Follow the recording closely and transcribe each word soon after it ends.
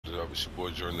It's your boy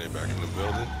Jordan back in the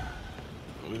building.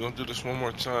 We're gonna do this one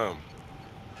more time.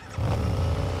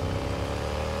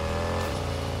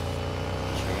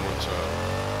 Just one more time.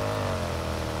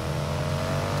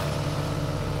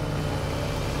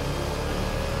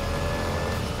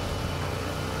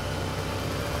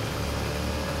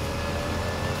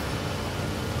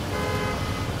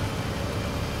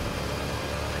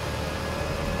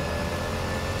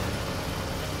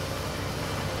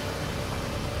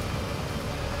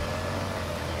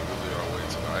 Really our way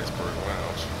to the Iceberg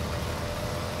Lounge.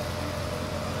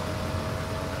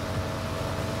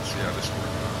 See how this works.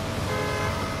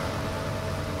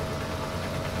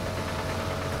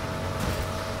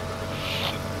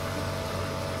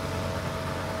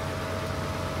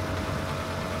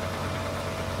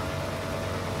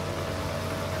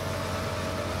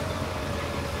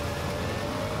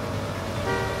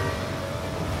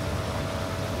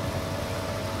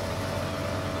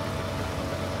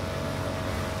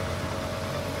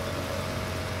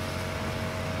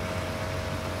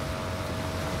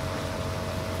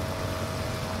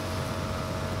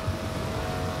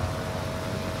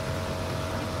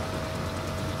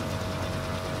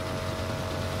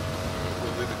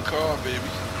 Really the car, baby.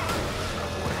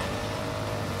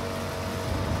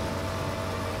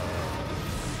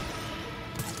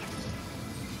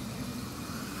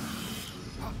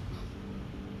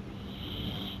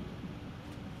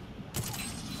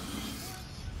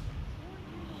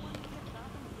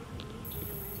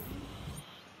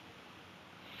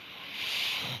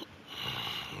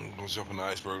 I'm gonna jump in the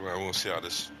Iceberg Lounge. We're gonna see how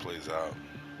this plays out.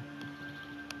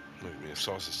 Make me a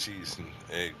sausage, cheese, and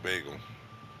egg bagel.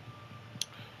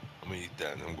 I'm gonna eat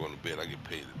that and I'm going to bed. I get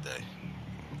paid today.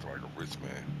 I'm like a rich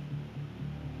man.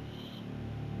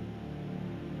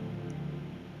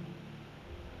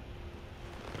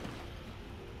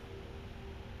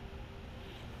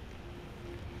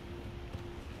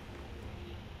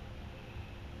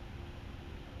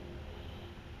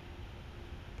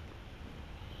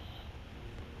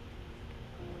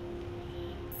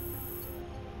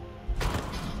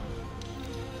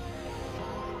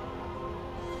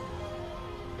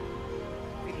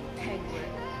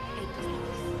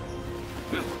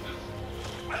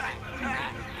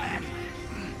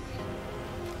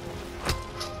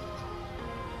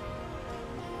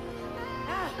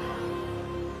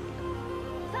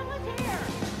 Someone's here!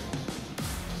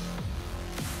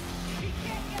 He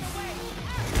can't get away!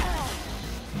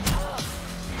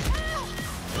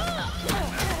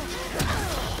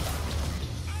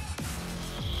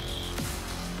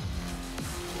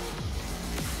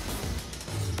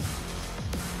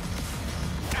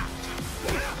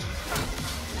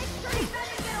 Make sure he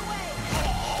doesn't get away!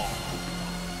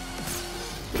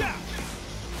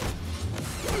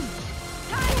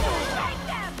 Time to take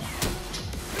them!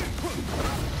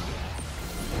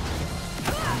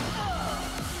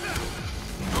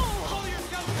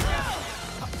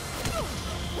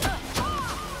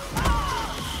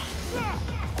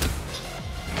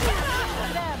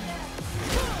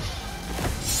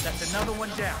 That's another one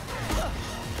down.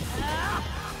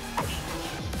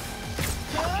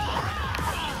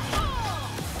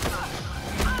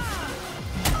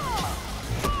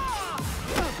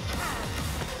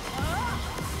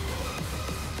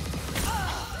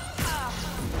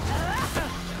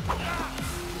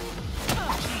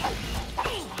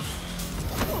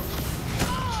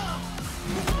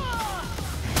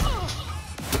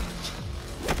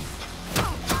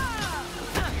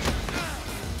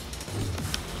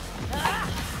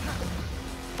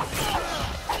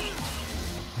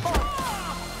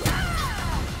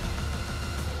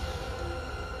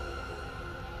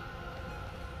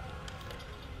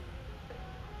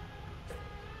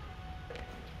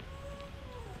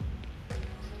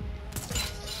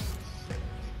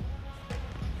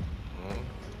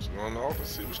 Let's go in the office,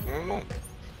 see what's going on.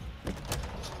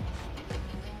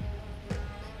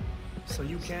 So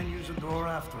you can use a door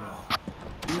after all.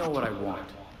 You know what I want.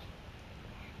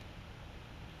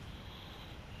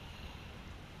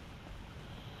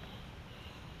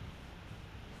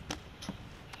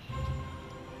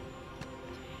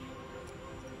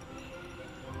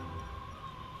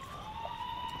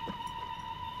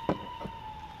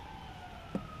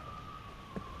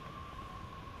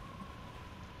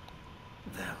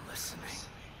 They're listening.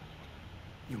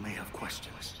 You may have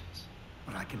questions,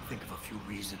 but I can think of a few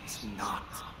reasons not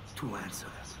to answer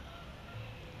them.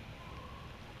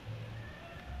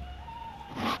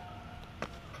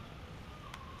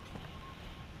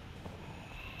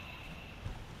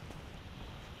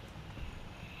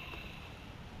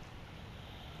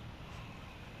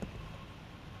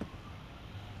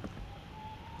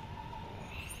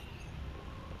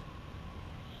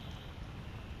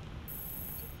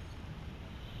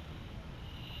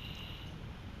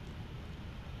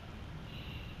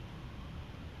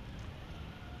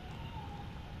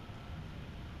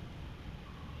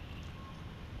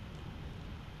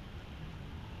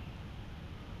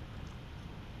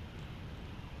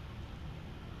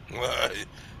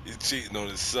 He's cheating on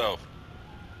himself.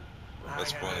 I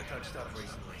That's had funny. that touched up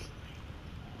recently.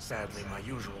 Sadly, my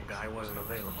usual guy wasn't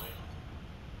available.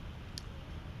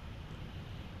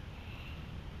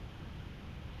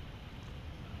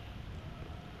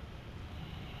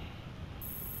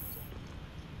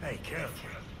 Hey, careful.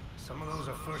 Some of those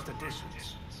are first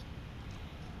editions.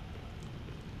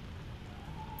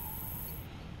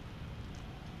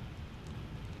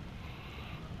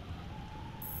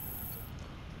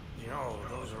 You know,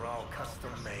 those are all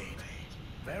custom made.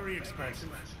 Very expensive.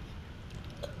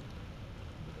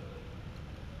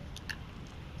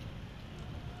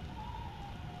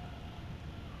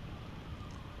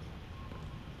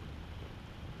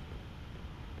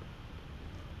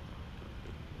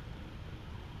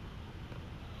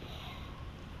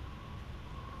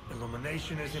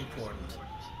 Illumination is important,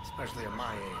 especially at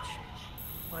my age.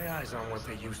 My eyes aren't what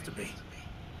they used to be.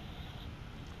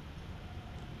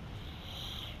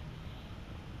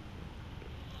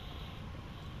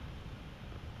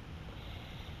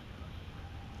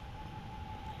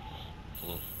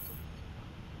 Hmm.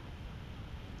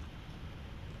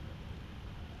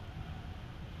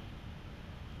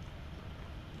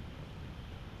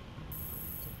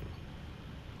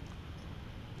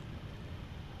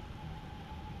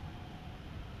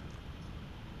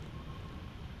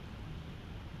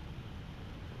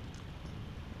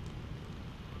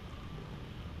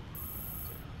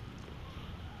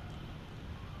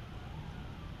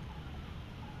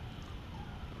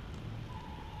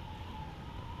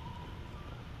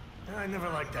 I never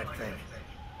liked that thing.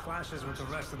 Clashes with the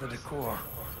rest of the decor.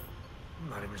 I'm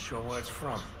not even sure where it's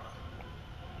from.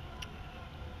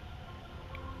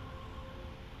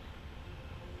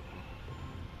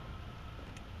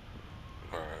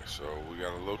 Alright, so we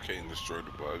gotta locate and destroy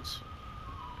the bugs.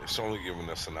 It's only giving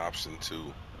us an option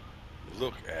to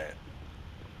look at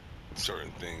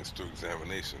certain things through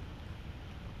examination,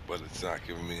 but it's not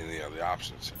giving me any other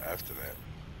options after that.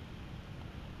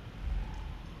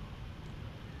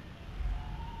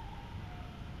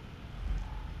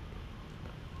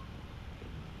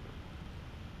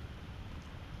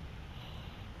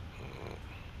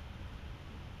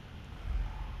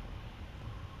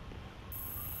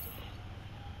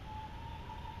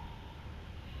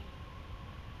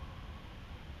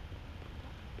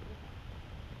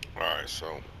 Alright,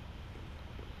 so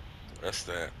that's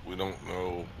that. We don't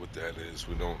know what that is.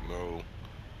 We don't know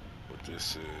what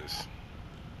this is.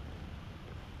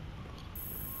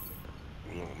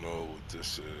 We don't know what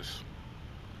this is.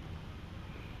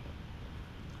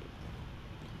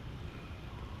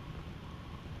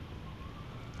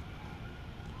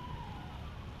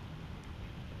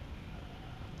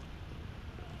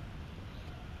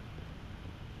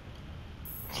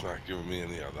 It's not giving me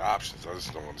any other options. I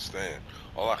just don't understand.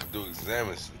 All I can do is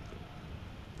examine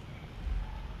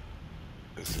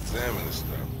this stuff.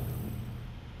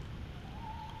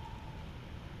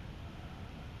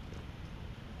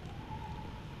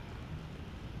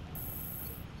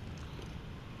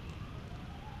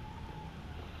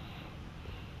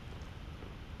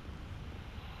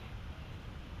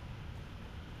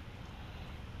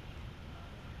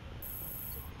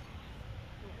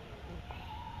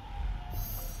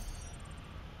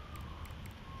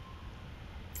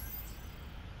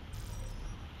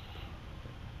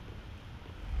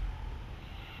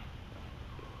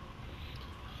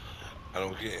 I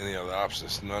don't get any other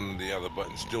options. None of the other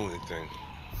buttons do anything.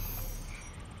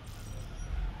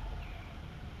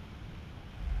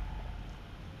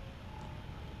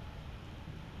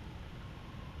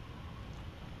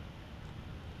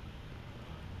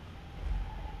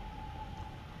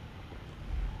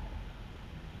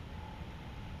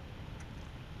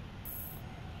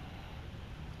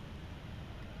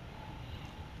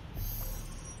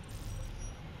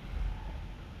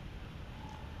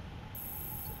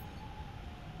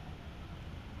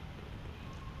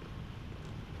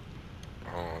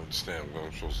 I don't understand what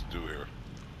I'm supposed to do here.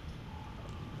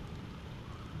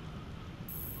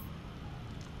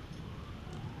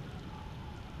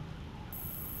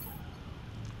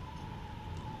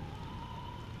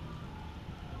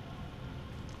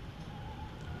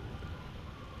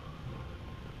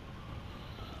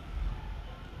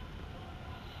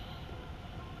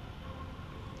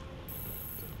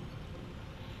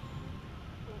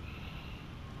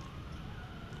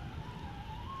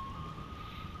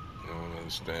 I don't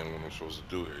understand what I'm supposed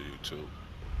to do here, YouTube.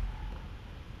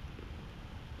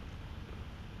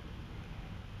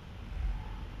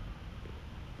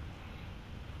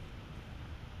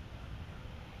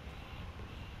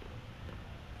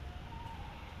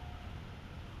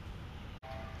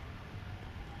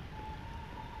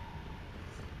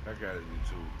 I got it,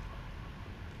 YouTube.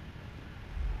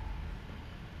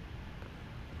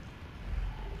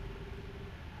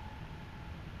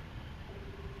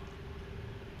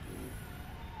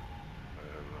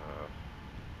 And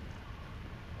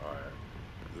all right,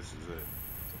 this is it.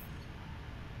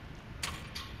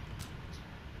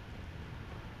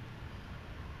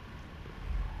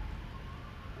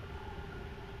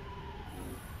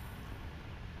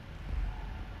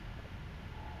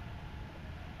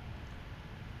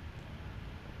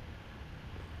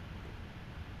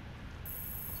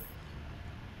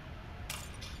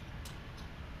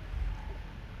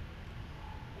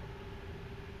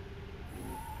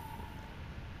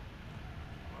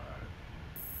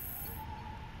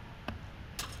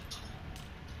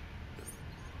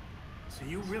 So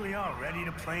you really are ready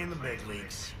to play in the big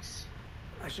leagues.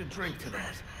 I should drink to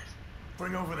that.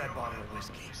 Bring over that bottle of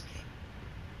whiskey.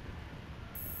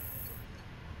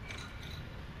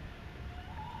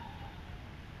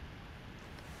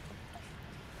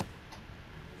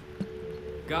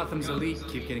 Gotham's elite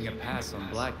keep getting a pass on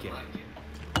blackgate.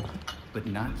 But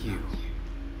not you.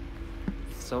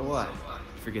 So what?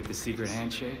 Forget the secret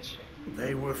handshake?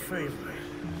 They were favored.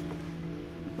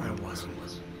 I wasn't.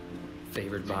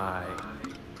 Favored by...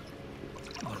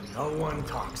 But no one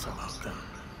talks about them.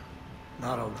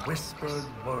 Not a whispered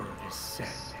word is said.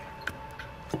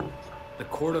 The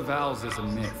Court of Owls is a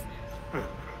myth. The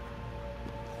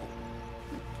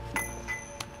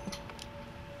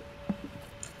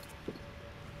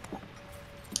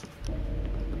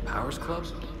Powers Club?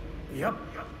 Yep.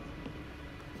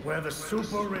 Where the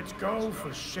super rich go for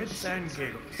shits and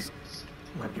giggles.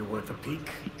 Might be worth a peek.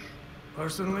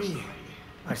 Personally,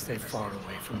 I stay far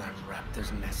away from that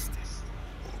raptor's nest.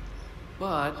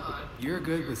 But you're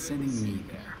good with sending me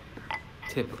there.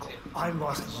 Typical. I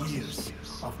lost years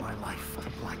of my life to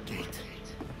Blackgate.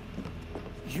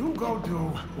 You go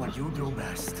do what you do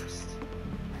best.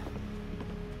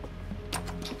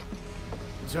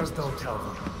 Just don't tell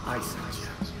them I sent you.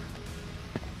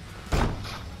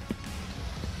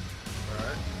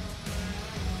 Alright.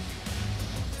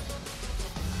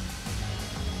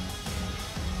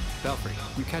 Belfry,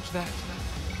 you catch that?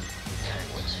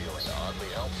 Penguin's feeling oddly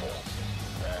helpful.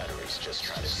 Battery's just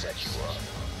trying to set you up.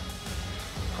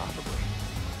 Probably.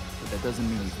 But that doesn't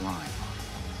mean he's lying.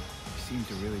 He seems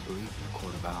to really believe in the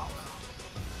Court of Owls.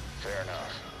 Fair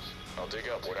enough. I'll dig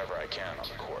up whatever I can on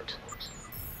the court.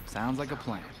 Sounds like a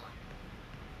plan.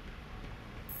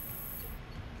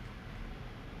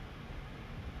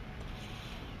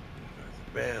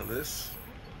 Ban list.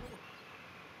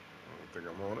 I don't think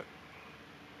I'm on it.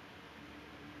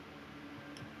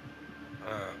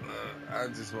 I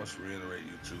just must reiterate,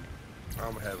 YouTube.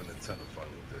 I'm having a ton of fun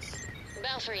with this.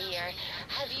 Belfry here.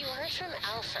 Have you heard from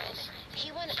Alfred?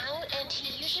 He went out and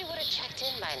he usually would have checked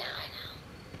in by now.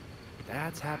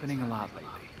 That's happening a lot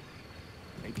lately.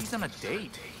 Maybe he's on a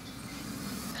date.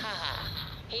 Haha.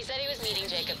 He said he was meeting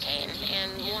Jacob Kane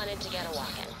and wanted to get a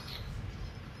walk-in.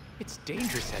 It's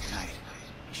dangerous at night.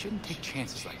 You shouldn't take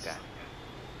chances like that.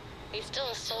 He's still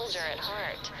a soldier at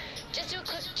heart. Just do a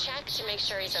quick check to make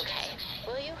sure he's okay,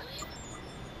 will you?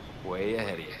 Way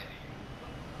ahead of you.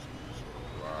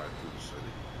 Ride through the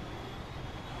city.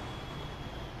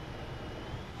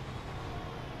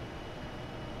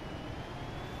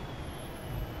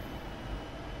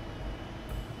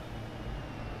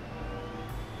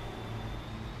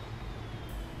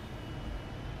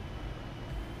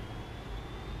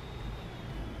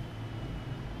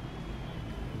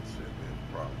 Shouldn't be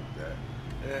a problem with that.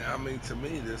 And I mean, to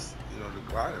me, this,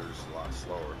 the glider is a lot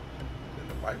slower than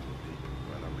the bike would be.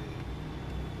 But I mean,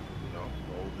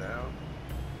 roll down,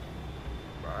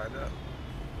 ride up.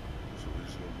 So we're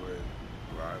just gonna go ahead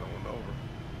and ride on over.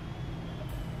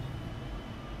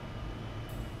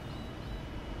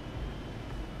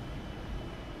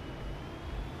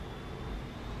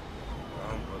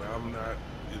 But I'm not,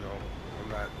 I'm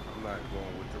not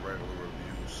going with the regular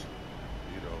reviews,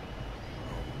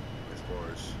 as far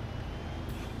as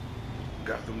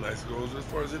Gotham Knights goes, as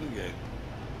far as any game.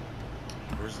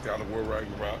 Versus God of War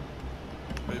Ragnarok.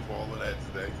 Pay for all of that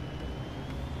today.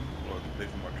 Well, to pay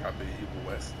for my copy of Evil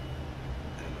West.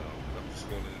 And I'm just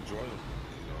going to enjoy them.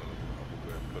 I'm going to go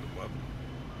ahead and put them up and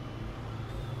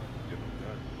get them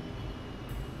done.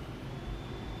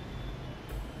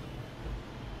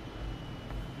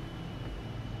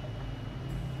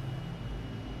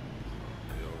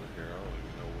 Over here, I don't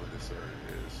even know where this area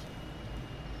is.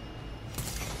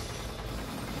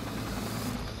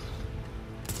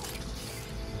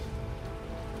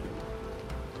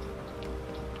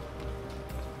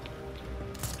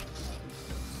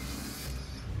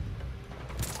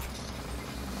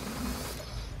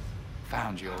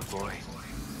 Found you, old boy.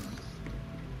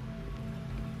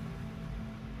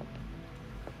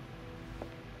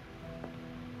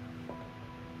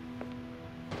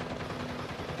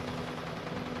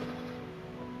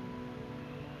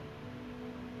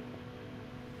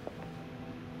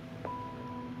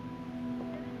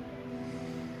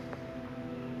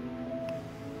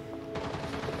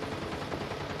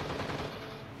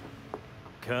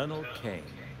 Colonel Kane.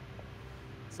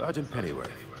 Sergeant Pennyworth.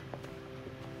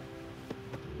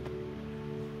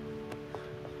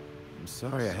 I'm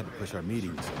sorry I had to push our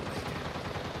meeting so late.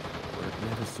 Work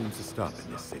never seems to stop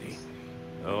in this city.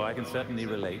 Oh, I can certainly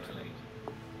relate.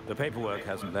 The paperwork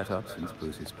hasn't let up since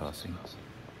Bruce's passing.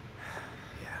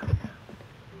 Yeah.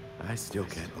 I still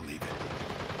can't believe it.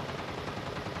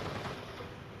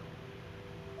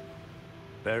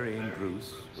 Burying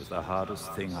Bruce was the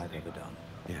hardest thing I've ever done.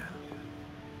 Yeah.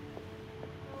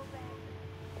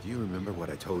 Do you remember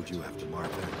what I told you after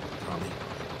Martha and Tommy?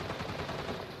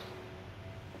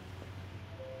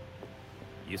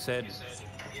 You said,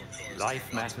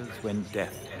 life matters when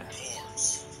death matters.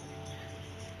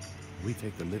 We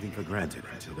take the living for granted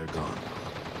until they're gone.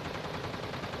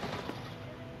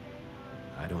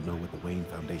 I don't know what the Wayne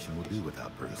Foundation will do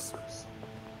without Bruce.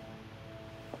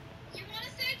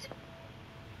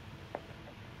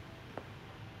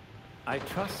 I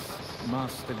trust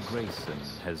Master Grayson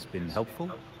has been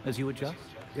helpful as you adjust?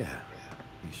 Yeah,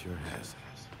 he sure has.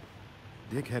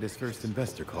 Dick had his first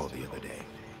investor call the other day.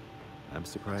 I'm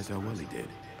surprised how well he did.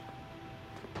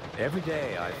 Every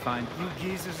day I find... You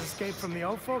geezers escaped from the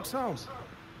old folks' home.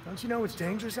 Don't you know it's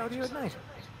dangerous out here at night?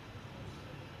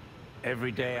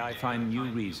 Every day I find new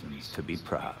reasons to be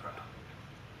proud.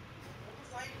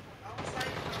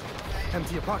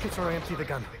 Empty your pockets or I empty the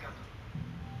gun.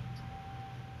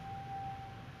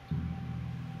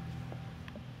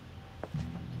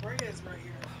 Where is right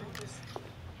here?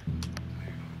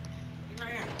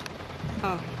 Right here.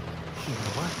 Oh. You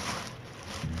know what?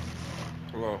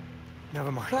 Hello.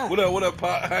 Never mind. What up,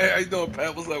 Pat? How you doing,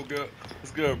 Pat? What's up, good?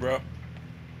 What's good, bro?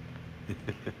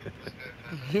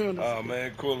 Oh,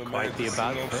 man, cool, man. Quite the Just, you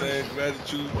know about what I'm first. saying? Glad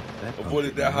that you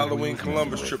avoided that Halloween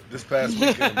Columbus trip this past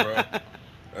weekend, bro.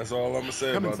 That's all I'm gonna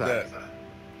say Come about inside. that.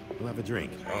 We'll have a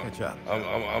drink. Catch up.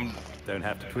 I'm Don't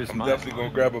have to twist I'm my definitely gonna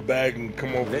arm. grab a bag and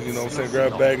come over, you know what I'm saying?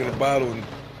 Grab a bag and a bottle and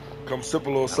come sip a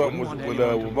little something with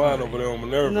Vaughn over there on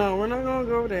Minerva. No, we're not gonna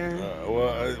go there.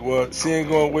 Well, she ain't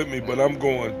going with me, but I'm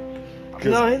going.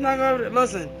 No, he's not going.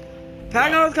 Listen,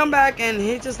 Pat gonna come back and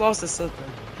he just lost his sister.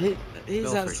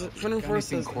 He's had a Belfry, got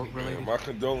first anything sister. court-related? My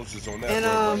condolences on that, And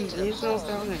bro. he's gonna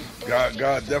stay on there.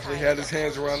 God definitely had his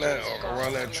hands around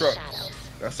that truck.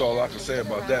 That's all I can say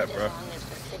about that, bro.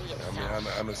 I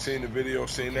mean, I've seen the video,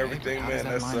 seen everything, man.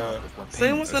 That's So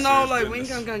he wants to that's know, serious like, when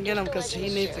business. you gonna get him, because he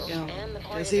needs to get him.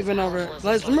 Because he been over.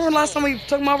 Like, remember last time we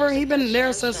took him over? He been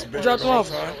there since we dropped him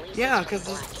off. Yeah, because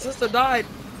his sister died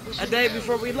a day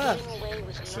before we left.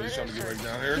 So you trying to get right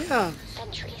down here? Yeah.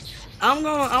 I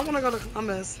want to go to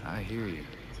Columbus. I hear you.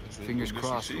 So Fingers we'll get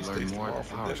some crossed we'll learn cheesesteaks more tomorrow at the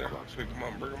for Power dinner. Squad. Pick them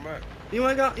up, bring them back. You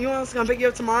want us to come pick you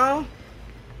up tomorrow?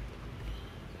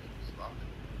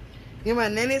 You my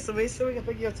nanny, so we can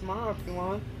pick you up tomorrow if you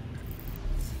want.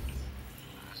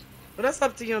 But that's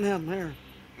up to you and him here.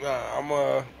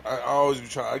 Nah, I always be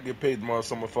trying. I get paid tomorrow,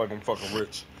 so I'm fucking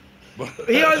rich. But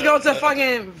He always go to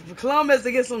fucking Columbus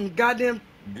to get some goddamn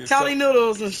get tally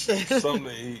noodles and shit. something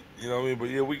to eat. You know what I mean? But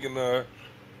yeah, we can.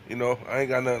 You know, I ain't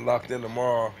got nothing locked in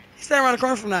tomorrow. He stay around the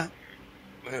corner from that.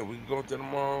 Man, we can go up there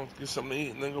tomorrow, get something to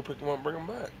eat, and then go pick them up and bring them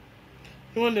back.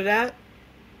 You want to do that?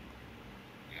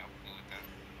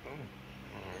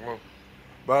 Well,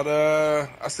 about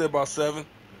I said about 7.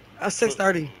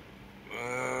 6:30.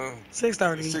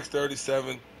 6:30. 6:30,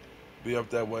 7. Be up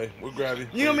that way. We'll grab you.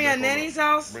 You gonna be at Nanny's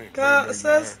house, Bring back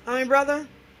sis? Brother.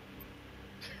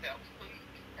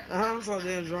 I'm so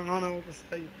damn drunk. I don't know what to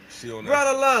say. She on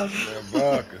Brother love. that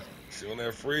vodka. She on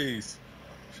that freeze.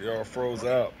 She all froze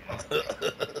out.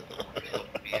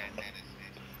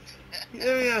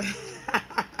 Yeah.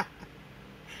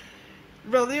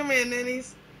 Brother, you me at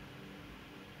Nanny's.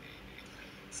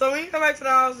 So when you come back to the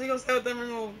house, you gonna stay with them and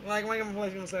gonna like wake up a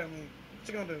place you gonna stay with me. What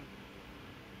you gonna do?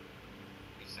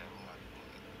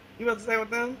 You about to stay with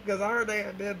them? Because I heard they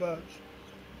had bed bugs.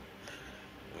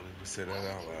 Don't even say that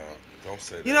out loud. Don't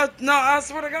say that. You know, no, I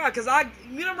swear to God, because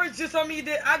you remember you just told me you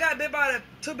did. I got bit by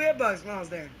 2 bed bugs when I was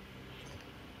there.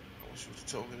 I wish you would've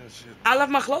told me that shit. I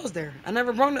left my clothes there. I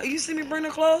never brought no. You see me bring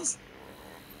the clothes?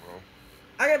 Bro.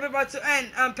 I got bit by 2,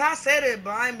 and Pat said it,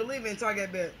 but I ain't believe it until I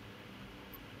get bit.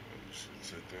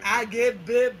 I get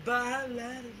bit by a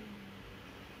lot of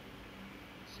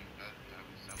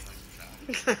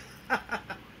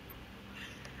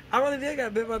I really did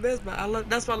get bit by bears, but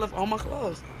that's why I left all my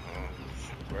clothes.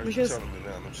 Why are you Because telling me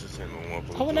now? I'm just saying no one.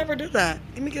 I would never do that.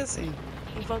 Let me get seen.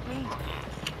 You fuck me.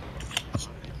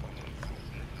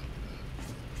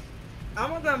 I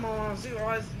want that mom. She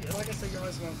always, like I said, you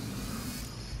always want.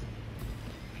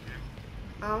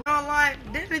 I'm not lying.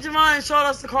 Didn't Javon showed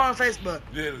us the car on Facebook?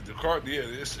 Yeah, the car. Yeah,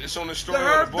 it's on the story The,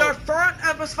 on the book. the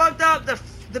front was fucked up.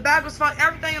 The back was fucked.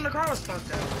 Everything in the car was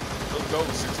fucked up. Looked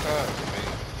over 6 times. I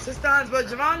mean, 6 times, but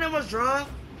Javon was drunk,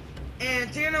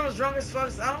 and Tina was drunk as fuck.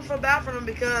 So I don't feel bad for them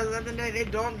because at the end of the day they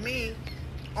dogged me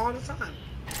all the time.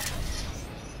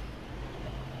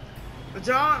 But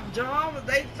John,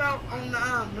 they felt on the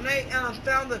when they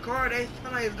found the car, they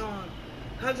found like it was going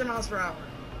 100 miles per hour.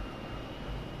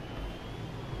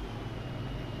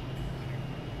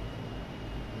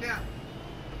 Yeah.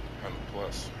 100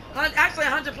 plus. Actually,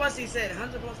 100 plus. He said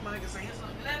 100 plus. My nigga saying so.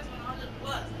 That's 100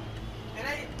 plus. And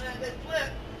they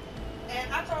flipped.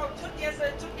 And I told Tookie, I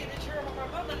said, Tookie, did you hear my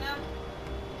brother now?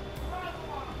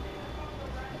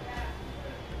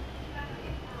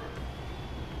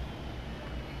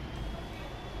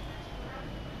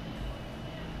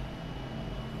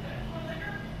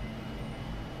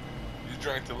 You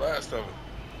drank the last of it.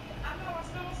 I know, I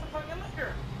still want some fucking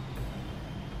liquor.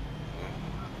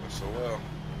 So well.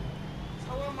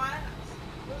 So well, my ass.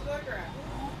 Where's the liquor at?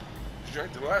 You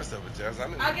drank the last of it, Jazz. I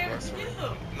didn't I drink gave the it last to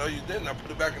of you. it. No, you didn't. I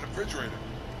put it back in the refrigerator.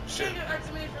 You Shit. didn't give it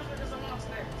to me first because I went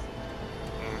upstairs.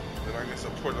 Then I guess I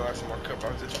poured the last of my cup.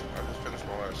 I just finished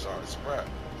my last shot. It's a wrap.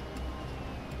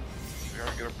 You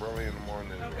gotta get up early in the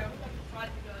morning. Okay, we about to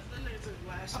fight because that nigga took the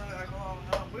last shot of alcohol.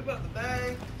 No, we about to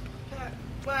bang.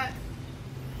 What? I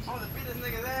want to beat this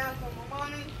nigga's ass for my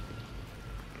money.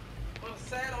 Want to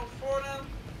sad on for them.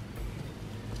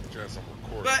 Jazz, I'm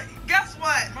recording. But guess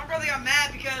what? My brother got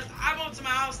mad because I went to my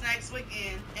house next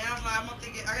weekend and I was like, I'm gonna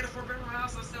think I got a 4-bedroom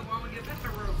house. I said, well, I'm gonna get pepper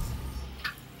rooms.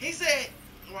 He said,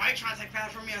 well, I ain't trying to take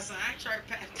Pat from me. I said, I ain't trying to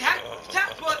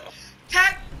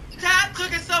Tat took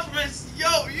himself from his,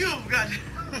 yo, you got it.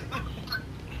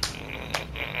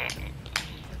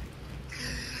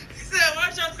 He said, why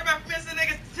you trying to take Pat from me? I said,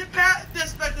 nigga, Pat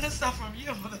disrespected himself from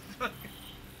you, motherfucker.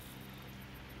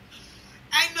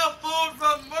 Ain't no food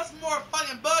from what's more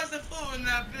fucking bugs than food in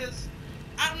that bitch.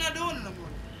 I'm not doing it no more.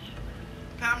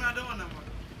 Pat, I'm not doing it no more.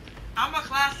 I'm a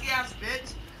classy ass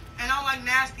bitch. And I don't like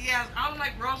nasty ass. I don't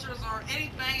like groceries or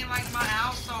anything in like my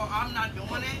house, so I'm not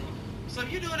doing it. So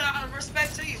if you do it out of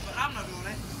respect to you, but I'm not doing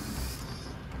it.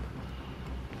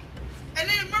 And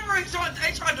then remember they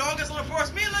tried to dog us on the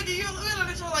force. Me and look at you, we look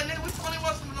at you like nigga, we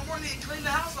 21 in the morning and clean the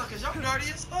house up because y'all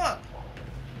dirty as fuck.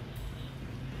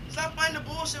 Stop fighting the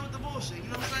bullshit with the bullshit, you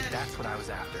know what I'm saying? That's what I was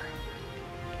after.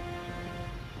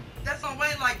 That's on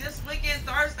way, like this weekend,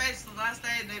 Thursday, so the last day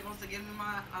they supposed to give me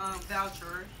my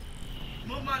voucher.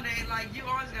 Move Monday, like you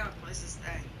always got a place to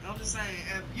stay. I'm just saying,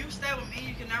 if you stay with me,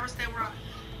 you can never stay where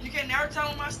you can never tell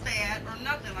them I stay at or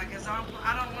nothing. Like, cause I don't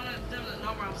want them to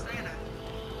know where I'm staying at.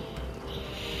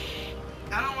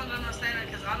 I don't want them to stay at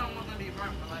because I don't want them to be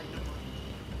burnt for like no more.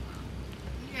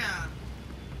 Yeah.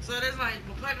 So there's like,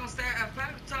 well, Pat gonna stay. If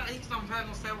Pat tell he's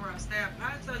gonna stay where I stay. If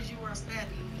Pat tells you where I stay,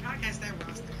 I can't stay where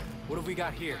I stay. What have we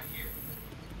got here?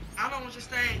 I don't want you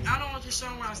staying. I don't want you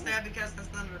showing where I stay because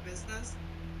that's none of your business.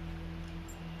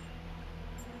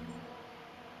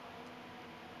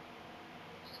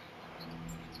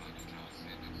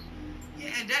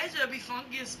 Yeah, and Deja be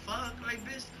funky as fuck. Like,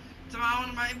 bitch, to my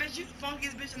own mind, bitch, you the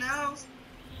funkiest bitch in the house.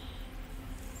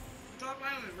 Talk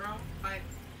like me, bro. Like,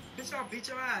 bitch, I'll beat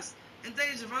your ass. And thing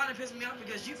is, Javon pissed me off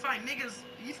because you fight niggas,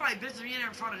 you fight bitches, you ain't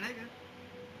never fought a nigga.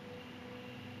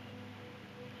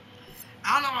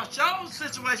 I don't know about y'all's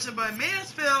situation, but in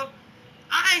Mansfield,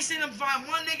 I ain't seen him fight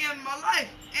one nigga in my life.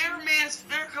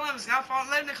 Eric Columbus, I fought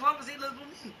Lennon Columbus, he lives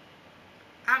with me.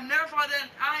 I've never fought that,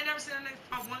 I ain't never seen a nigga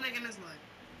fight one nigga in his life.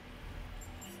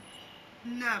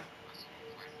 Never.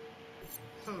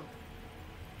 Who?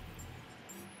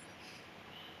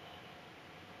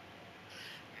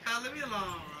 God, leave me alone,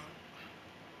 bro.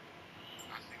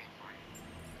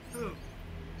 Who?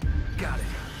 Got it.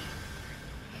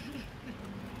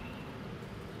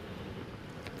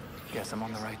 Guess I'm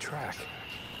on the right track.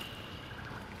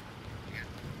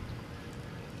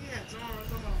 Yeah, tomorrow.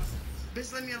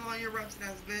 Bitch, let me alone, your raps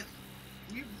ass bitch.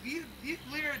 You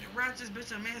weird ratchet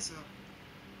bitch in Mansfield.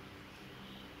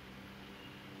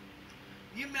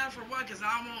 You mad for what? Cause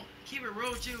I won't keep it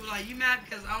real with you. Like, you mad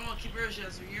because I won't keep it real with you.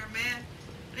 So you're a man.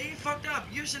 Then you fucked up.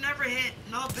 You should never hit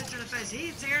no bitch in the face. He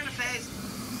hits her in the face.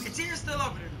 It's here still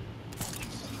over there.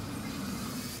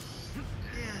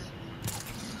 Yeah.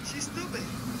 She's stupid.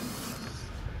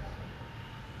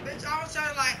 Bitch, I was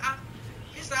trying to like,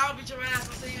 He said, I'll beat your ass.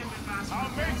 I said, you ain't been my ass. I'll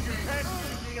make you pay.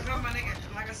 Nigga, if I'm my nigga,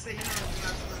 like I said, you know,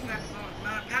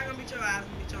 I'm not gonna beat your ass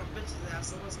and beat your bitch's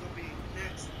ass, so what's gonna be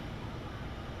next?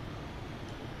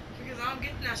 Because I'm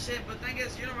getting that shit, but the thing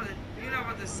is, you're not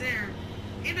about to sit here.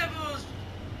 Even if it was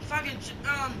fucking,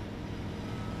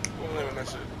 Well, that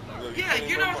shit. Look, yeah,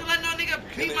 you're not about to let no nigga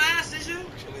beat my ass, is you?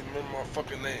 Can't even remember my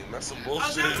fucking name. That's some I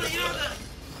was bullshit. actually, you know,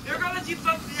 you're gonna let you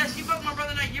fuck, yes, you fuck my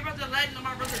brother now. You're about to let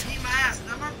my brother beat my ass.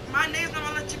 Now, my nigga's not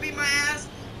gonna let you beat my ass.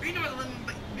 Or you know about to let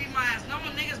me beat my ass. No one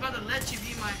nigga's about to let you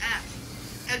beat my ass.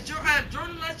 If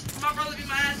Jordan lets my brother beat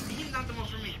my ass, he's not the one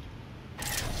for me.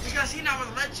 Because he's not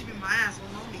gonna let you beat my ass. Well,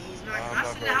 no means. Like, I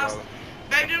sit in the house.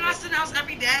 Baby, do I sit in the house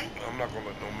every day? I'm not gonna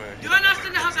let no man. Do I not sit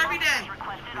in the house every day?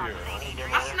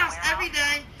 Yeah. I sit in the house every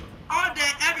day, all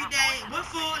day, every day, with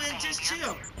food and just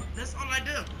chill. That's all I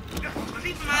do. But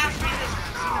people my ass beat his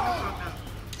ass. You never fucked up.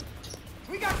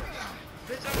 We got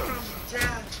bitch, I'm from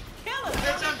Jazz.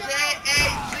 Bitch, I'm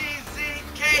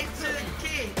J-A-Z-Z-K to the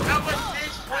key. I was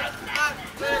bitch, what the fuck,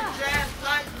 good jazz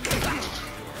like me.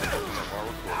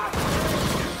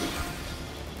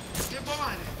 Get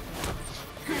behind it.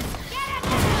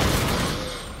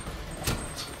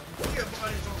 Get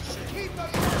behind his own shit. Keep up.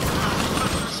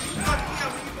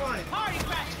 Where you going? Party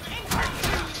back.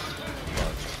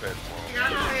 You got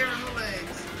no hair on the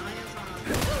legs. No hands on.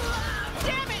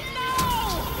 Damn it, no!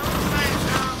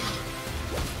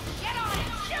 Get on it,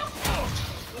 shoot!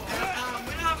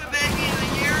 We don't have a baby in a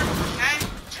year, okay?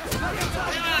 We don't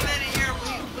have that in a year.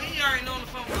 We already know on the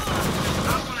phone. I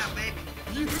don't want to have a baby.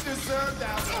 You deserve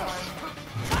that one.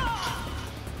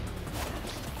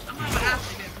 I'm not gonna have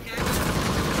to get, okay?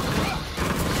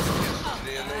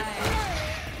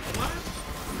 What?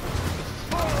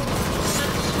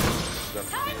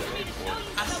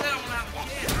 I said I want to have a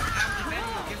kid. After the baby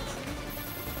will give it to me.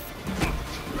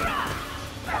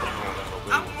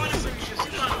 I'm going to see you. She's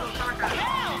got a little cock-out.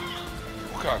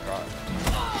 Cock-out.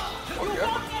 You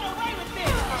won't get away with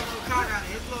this! Little cock-out.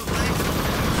 His little leg.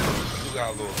 You got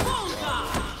a little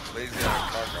lazy eye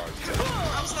cock-out.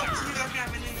 I'm so cute. I can't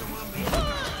have a nigga with me.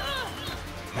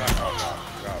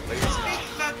 Got lazy eye. He's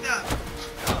fucked up.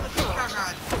 Look at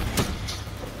cock-out.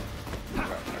 I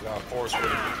got a force with it.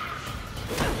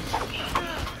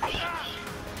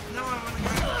 No, I want to go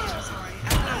to the I'm sorry. I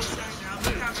know you said now.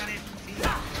 Look how I got it from feet.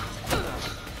 Yeah?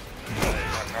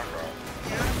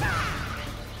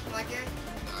 Like it?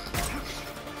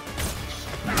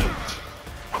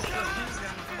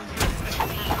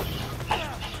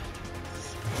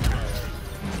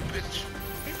 Bitch.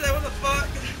 He said, what the fuck?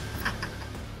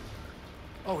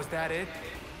 Oh, is that it?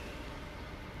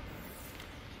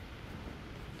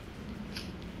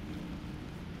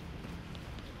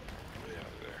 Way out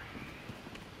there.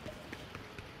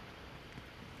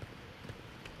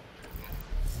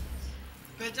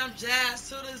 Bitch, I'm Jazz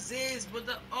to the Z's with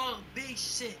the old big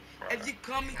shit. If you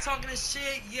call me talking this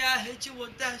shit, yeah, I hit you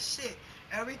with that shit.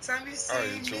 Every time you see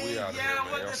Alright, so me, we out yeah, here,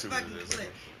 man. what Y'all the see what fucking it is, clip.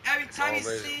 okay? Every time you All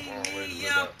ladies- see all me, ladies yeah,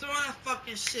 lit I'm up. throwing that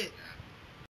fucking shit.